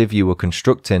narrative you were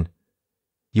constructing.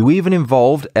 You even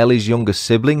involved Ellie's younger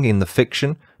sibling in the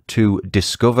fiction to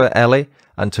discover Ellie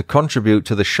and to contribute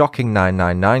to the shocking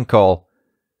 999 call.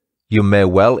 You may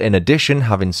well, in addition,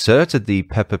 have inserted the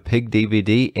Peppa Pig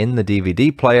DVD in the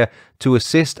DVD player to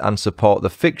assist and support the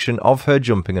fiction of her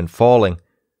jumping and falling.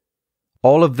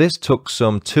 All of this took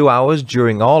some 2 hours,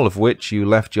 during all of which you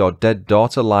left your dead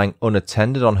daughter lying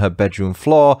unattended on her bedroom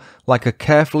floor like a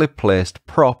carefully placed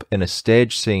prop in a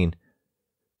stage scene.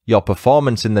 Your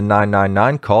performance in the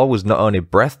 999 call was not only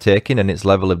breathtaking in its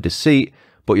level of deceit,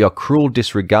 but your cruel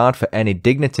disregard for any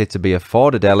dignity to be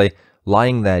afforded Ellie,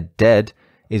 lying there dead,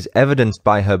 is evidenced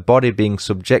by her body being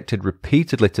subjected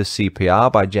repeatedly to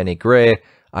CPR by Jenny Gray,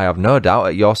 I have no doubt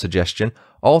at your suggestion,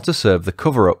 all to serve the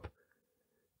cover-up.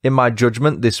 In my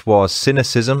judgment, this was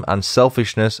cynicism and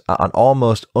selfishness at an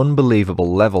almost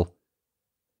unbelievable level.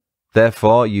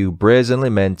 Therefore, you brazenly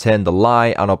maintained the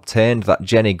lie and obtained that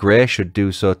Jenny Gray should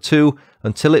do so too,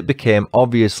 until it became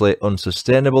obviously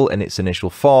unsustainable in its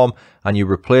initial form, and you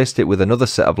replaced it with another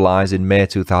set of lies in May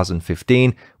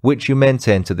 2015, which you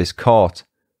maintain to this court.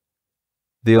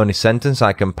 The only sentence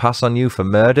I can pass on you for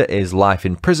murder is life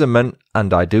imprisonment,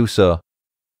 and I do so.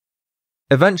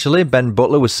 Eventually, Ben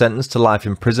Butler was sentenced to life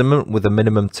imprisonment with a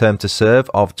minimum term to serve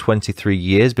of 23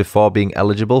 years before being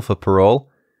eligible for parole.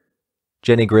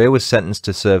 Jenny Gray was sentenced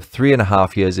to serve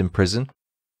 3.5 years in prison.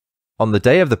 On the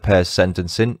day of the pair's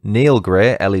sentencing, Neil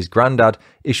Gray, Ellie's granddad,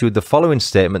 issued the following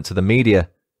statement to the media.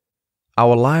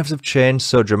 "Our lives have changed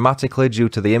so dramatically due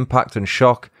to the impact and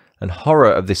shock and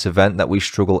horror of this event that we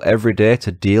struggle every day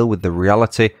to deal with the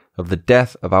reality of the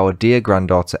death of our dear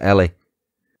granddaughter Ellie.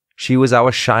 She was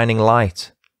our shining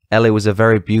light. Ellie was a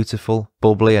very beautiful,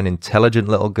 bubbly and intelligent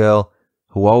little girl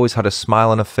who always had a smile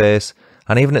on her face,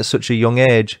 and even at such a young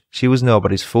age, she was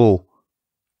nobody's fool.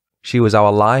 She was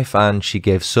our life and she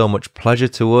gave so much pleasure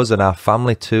to us and our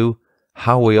family too.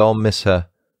 How we all miss her."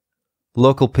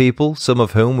 Local people, some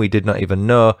of whom we did not even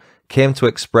know, came to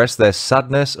express their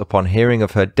sadness upon hearing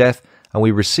of her death, and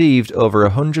we received over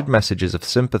 100 messages of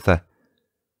sympathy.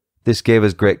 This gave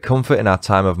us great comfort in our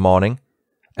time of mourning.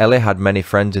 Ellie had many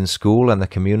friends in school and the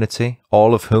community,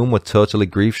 all of whom were totally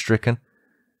grief-stricken.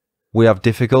 We have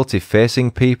difficulty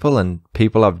facing people, and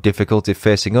people have difficulty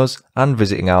facing us and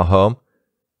visiting our home.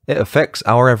 It affects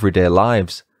our everyday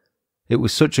lives. It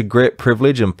was such a great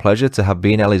privilege and pleasure to have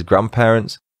been Ellie's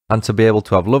grandparents, and to be able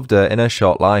to have loved her in her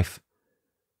short life.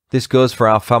 This goes for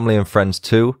our family and friends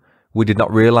too. We did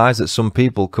not realise that some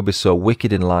people could be so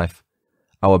wicked in life.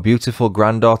 Our beautiful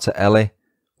granddaughter Ellie,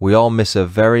 we all miss her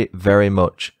very, very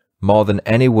much, more than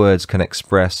any words can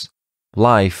express.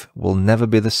 Life will never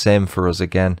be the same for us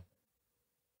again.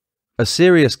 A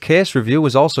serious case review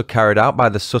was also carried out by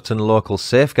the Sutton Local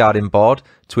Safeguarding Board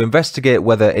to investigate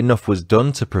whether enough was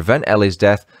done to prevent Ellie's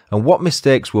death and what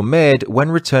mistakes were made when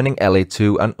returning Ellie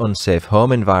to an unsafe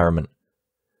home environment.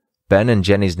 Ben and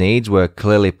Jenny's needs were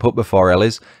clearly put before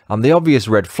Ellie's, and the obvious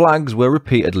red flags were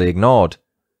repeatedly ignored.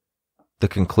 The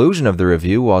conclusion of the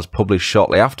review was published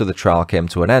shortly after the trial came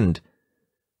to an end.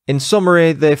 In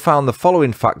summary, they found the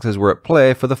following factors were at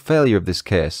play for the failure of this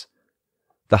case.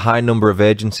 The high number of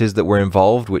agencies that were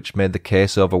involved, which made the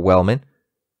case overwhelming.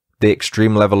 The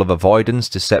extreme level of avoidance,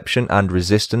 deception and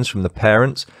resistance from the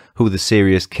parents, who the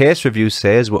serious case review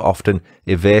says were often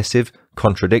evasive,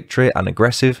 contradictory and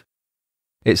aggressive.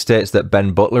 It states that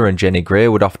Ben Butler and Jenny Gray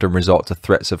would often resort to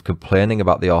threats of complaining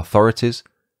about the authorities.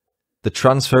 The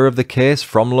transfer of the case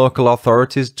from local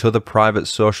authorities to the private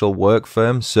social work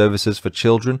firm Services for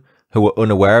Children, who were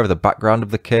unaware of the background of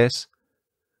the case.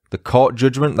 The court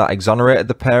judgment that exonerated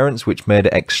the parents, which made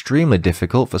it extremely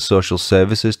difficult for social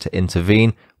services to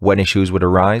intervene when issues would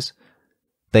arise.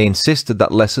 They insisted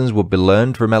that lessons would be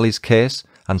learned from Ellie's case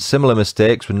and similar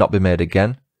mistakes would not be made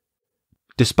again.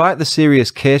 Despite the serious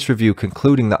case review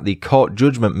concluding that the court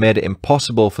judgment made it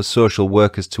impossible for social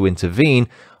workers to intervene,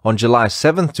 on July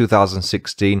 7,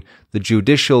 2016, the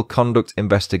Judicial Conduct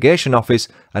Investigation Office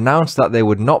announced that they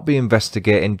would not be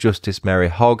investigating Justice Mary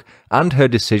Hogg and her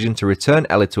decision to return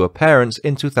Ellie to her parents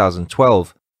in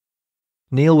 2012.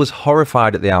 Neil was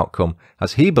horrified at the outcome,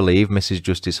 as he believed Mrs.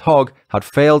 Justice Hogg had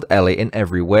failed Ellie in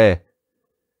every way.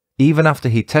 Even after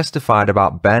he testified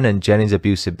about Ben and Jenny's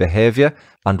abusive behaviour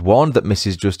and warned that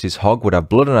Mrs. Justice Hogg would have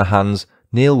blood on her hands,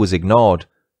 Neil was ignored.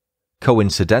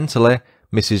 Coincidentally,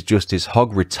 Mrs. Justice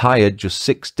Hogg retired just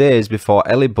 6 days before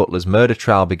Ellie Butler's murder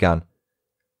trial began.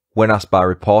 When asked by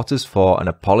reporters for an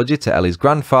apology to Ellie's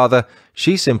grandfather,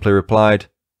 she simply replied,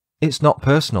 "It's not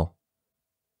personal."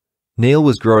 Neil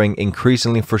was growing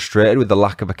increasingly frustrated with the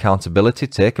lack of accountability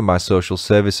taken by social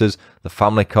services, the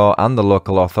family court and the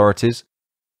local authorities.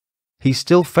 He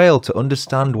still failed to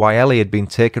understand why Ellie had been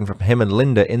taken from him and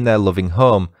Linda in their loving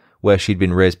home, where she'd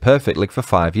been raised perfectly for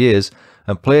 5 years,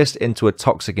 and placed into a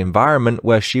toxic environment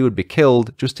where she would be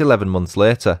killed just 11 months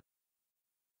later.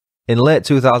 In late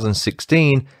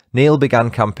 2016, Neil began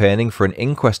campaigning for an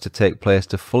inquest to take place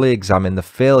to fully examine the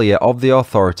failure of the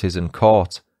authorities and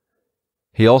court.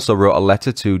 He also wrote a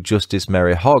letter to Justice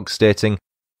Mary Hogg stating,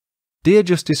 "Dear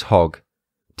Justice Hogg,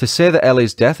 to say that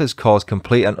Ellie's death has caused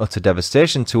complete and utter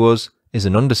devastation to us is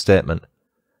an understatement.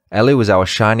 Ellie was our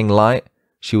shining light.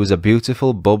 She was a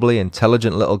beautiful, bubbly,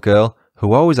 intelligent little girl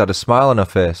who always had a smile on her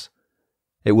face.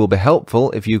 It will be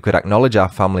helpful if you could acknowledge our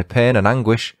family pain and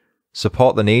anguish,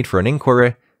 support the need for an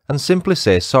inquiry, and simply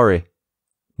say sorry.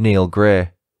 Neil Gray."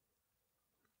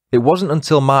 It wasn't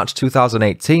until March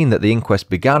 2018 that the inquest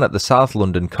began at the South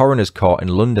London Coroner's Court in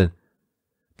London.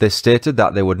 They stated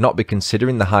that they would not be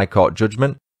considering the High Court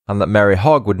judgment and that Mary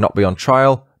Hogg would not be on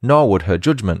trial, nor would her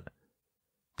judgment.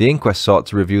 The inquest sought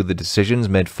to review the decisions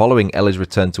made following Ellie's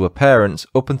return to her parents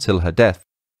up until her death.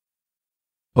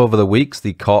 Over the weeks,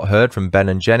 the court heard from Ben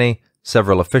and Jenny,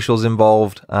 several officials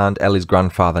involved, and Ellie's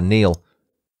grandfather Neil.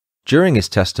 During his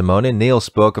testimony, Neil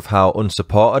spoke of how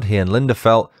unsupported he and Linda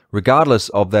felt, regardless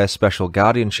of their special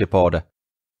guardianship order.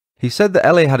 He said that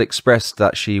Ellie had expressed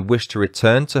that she wished to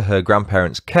return to her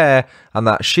grandparents' care and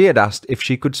that she had asked if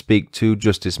she could speak to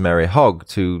Justice Mary Hogg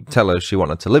to tell her she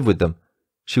wanted to live with them.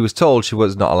 She was told she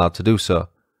was not allowed to do so.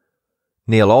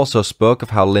 Neil also spoke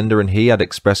of how Linda and he had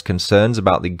expressed concerns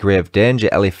about the grave danger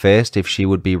Ellie faced if she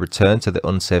would be returned to the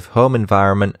unsafe home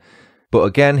environment, but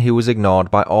again he was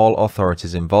ignored by all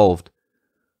authorities involved.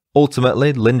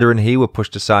 Ultimately, Linda and he were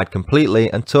pushed aside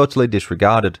completely and totally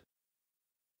disregarded.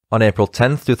 On April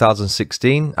 10,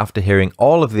 2016, after hearing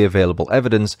all of the available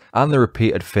evidence and the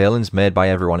repeated failings made by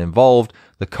everyone involved,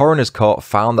 the Coroner's Court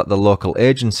found that the local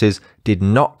agencies did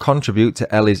not contribute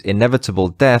to Ellie's inevitable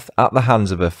death at the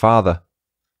hands of her father.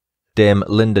 Dame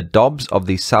Linda Dobbs of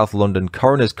the South London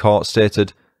Coroner's Court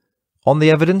stated, "On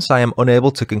the evidence, I am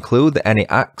unable to conclude that any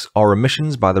acts or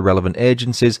omissions by the relevant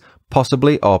agencies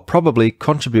possibly or probably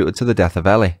contributed to the death of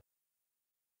Ellie."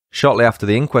 Shortly after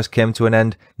the inquest came to an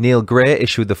end, Neil Gray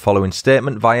issued the following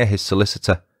statement via his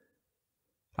solicitor.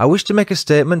 "I wish to make a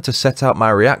statement to set out my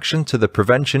reaction to the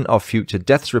Prevention of Future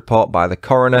Deaths report by the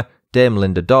coroner, Dame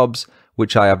Linda Dobbs,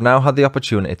 which I have now had the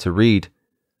opportunity to read.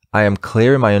 I am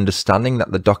clear in my understanding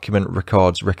that the document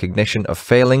records recognition of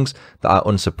failings that are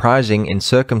unsurprising in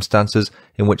circumstances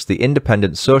in which the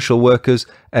independent social workers,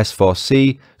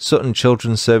 S03E11, Sutton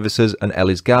Children's Services and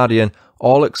Ellie's guardian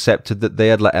all accepted that they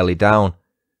had let Ellie down.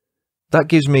 That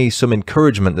gives me some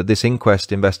encouragement that this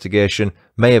inquest investigation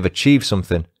may have achieved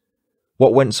something.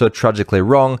 What went so tragically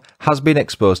wrong has been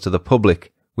exposed to the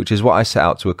public, which is what I set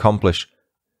out to accomplish.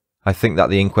 I think that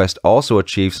the inquest also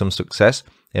achieved some success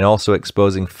in also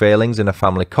exposing failings in a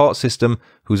family court system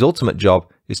whose ultimate job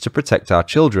is to protect our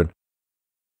children.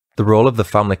 The role of the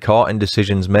family court in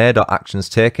decisions made or actions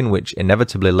taken which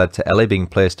inevitably led to Ellie being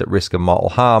placed at risk of mortal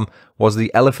harm was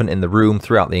the elephant in the room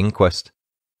throughout the inquest.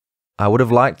 I would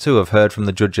have liked to have heard from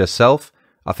the judge herself.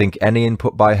 I think any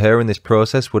input by her in this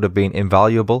process would have been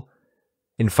invaluable.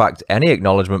 In fact, any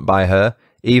acknowledgement by her,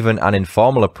 even an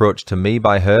informal approach to me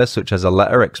by her, such as a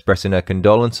letter expressing her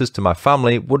condolences to my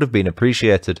family, would have been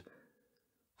appreciated.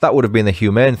 That would have been the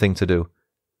humane thing to do.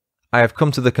 I have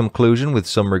come to the conclusion with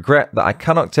some regret that I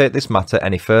cannot take this matter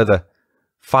any further.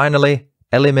 Finally,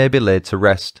 Ellie may be laid to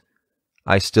rest.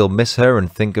 I still miss her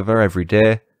and think of her every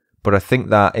day, but I think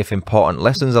that if important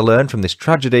lessons are learned from this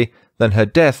tragedy, then her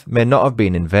death may not have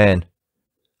been in vain.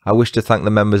 I wish to thank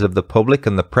the members of the public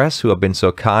and the press who have been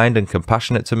so kind and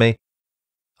compassionate to me.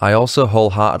 I also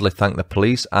wholeheartedly thank the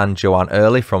police and Joanne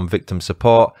Early from Victim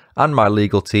Support and my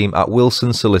legal team at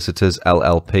Wilson Solicitors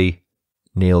LLP.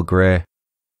 Neil Gray."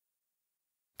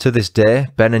 To this day,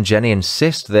 Ben and Jenny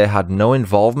insist they had no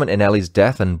involvement in Ellie's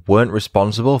death and weren't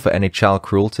responsible for any child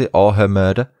cruelty or her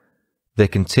murder. They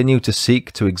continue to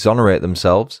seek to exonerate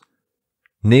themselves.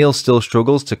 Neil still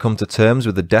struggles to come to terms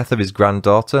with the death of his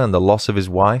granddaughter and the loss of his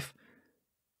wife.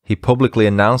 He publicly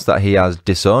announced that he has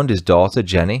disowned his daughter,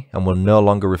 Jenny, and will no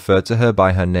longer refer to her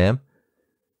by her name.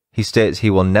 He states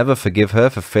he will never forgive her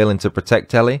for failing to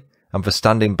protect Ellie and for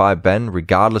standing by Ben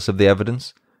regardless of the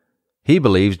evidence. He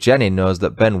believes Jenny knows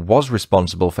that Ben was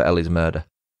responsible for Ellie's murder.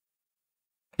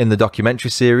 In the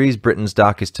documentary series Britain's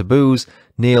Darkest Taboos,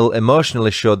 Neil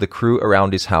emotionally showed the crew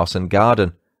around his house and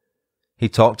garden. He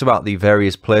talked about the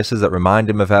various places that remind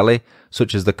him of Ellie,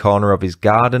 such as the corner of his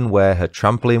garden where her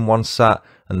trampoline once sat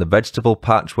and the vegetable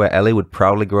patch where Ellie would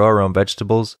proudly grow her own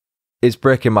vegetables. It's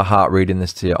breaking my heart reading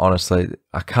this to you, honestly.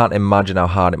 I can't imagine how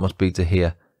hard it must be to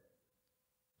hear.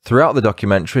 Throughout the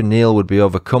documentary, Neil would be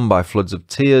overcome by floods of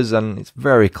tears, and it's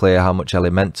very clear how much Ellie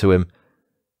meant to him.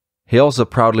 He also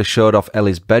proudly showed off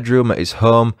Ellie's bedroom at his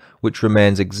home, which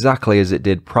remains exactly as it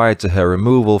did prior to her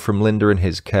removal from Linda and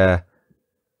his care.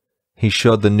 He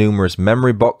showed the numerous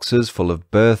memory boxes full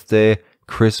of birthday,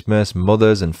 Christmas,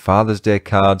 Mother's and Father's Day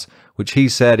cards, which he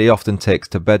said he often takes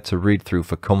to bed to read through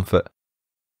for comfort.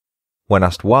 When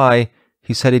asked why,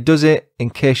 he said he does it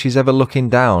in case she's ever looking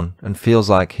down and feels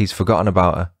like he's forgotten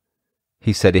about her.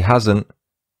 He said he hasn't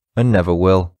and never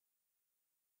will.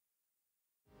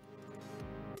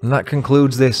 And that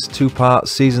concludes this two-part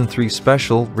Season 3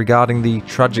 special regarding the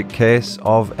tragic case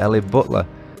of Ellie Butler.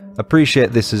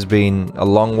 Appreciate this has been a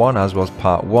long one, as was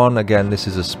Part 1. Again, this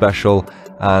is a special,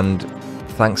 and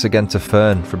thanks again to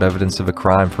Fern from Evidence of a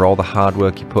Crime for all the hard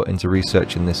work he put into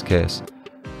researching this case.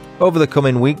 Over the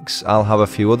coming weeks, I'll have a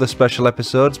few other special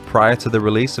episodes prior to the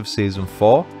release of Season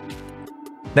 4.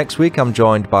 Next week, I'm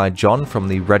joined by John from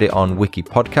the Reddit on Wiki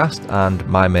podcast and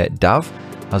my mate Dav,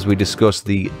 as we discuss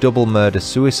the double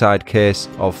murder-suicide case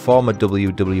of former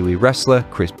WWE wrestler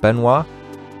Chris Benoit.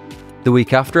 The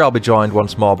week after, I'll be joined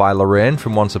once more by Lorraine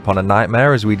from Once Upon a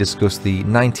Nightmare as we discuss the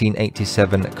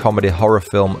 1987 comedy horror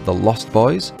film The Lost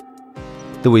Boys.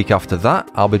 The week after that,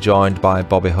 I'll be joined by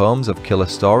Bobby Holmes of Killer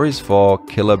Stories for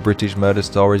Killer British Murder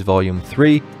Stories Volume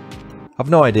 3. I've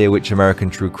no idea which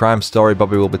American true crime story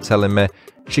Bobby will be telling me.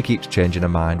 She keeps changing her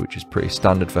mind, which is pretty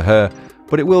standard for her,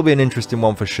 but it will be an interesting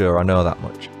one for sure, I know that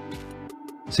much.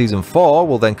 Season 4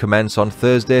 will then commence on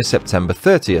Thursday, September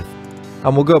 30th.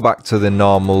 And we'll go back to the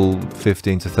normal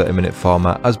 15 to 30 minute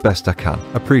format as best I can.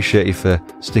 Appreciate you for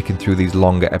sticking through these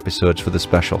longer episodes for the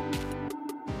special.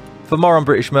 For more on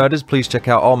British Murders, please check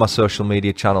out all my social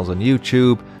media channels on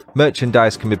YouTube.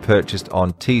 Merchandise can be purchased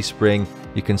on Teespring.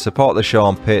 You can support the show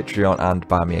on Patreon and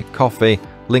buy me a coffee.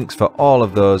 Links for all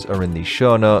of those are in the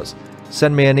show notes.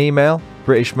 Send me an email,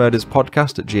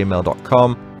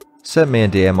 britishmurderspodcast@gmail.com. Send me a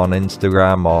DM on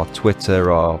Instagram or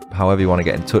Twitter or however you want to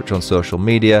get in touch on social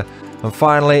media. And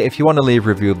finally, if you want to leave a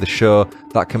review of the show,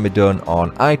 that can be done on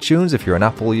iTunes if you're an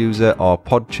Apple user or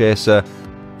Podchaser.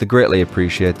 They're greatly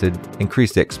appreciated.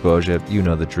 Increase the exposure, you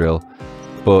know the drill.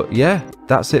 But yeah,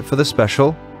 that's it for the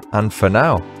special. And for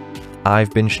now,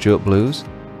 I've been Stuart Blues.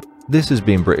 This has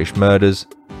been British Murders.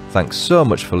 Thanks so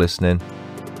much for listening.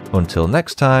 Until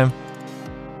next time,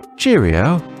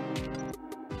 cheerio.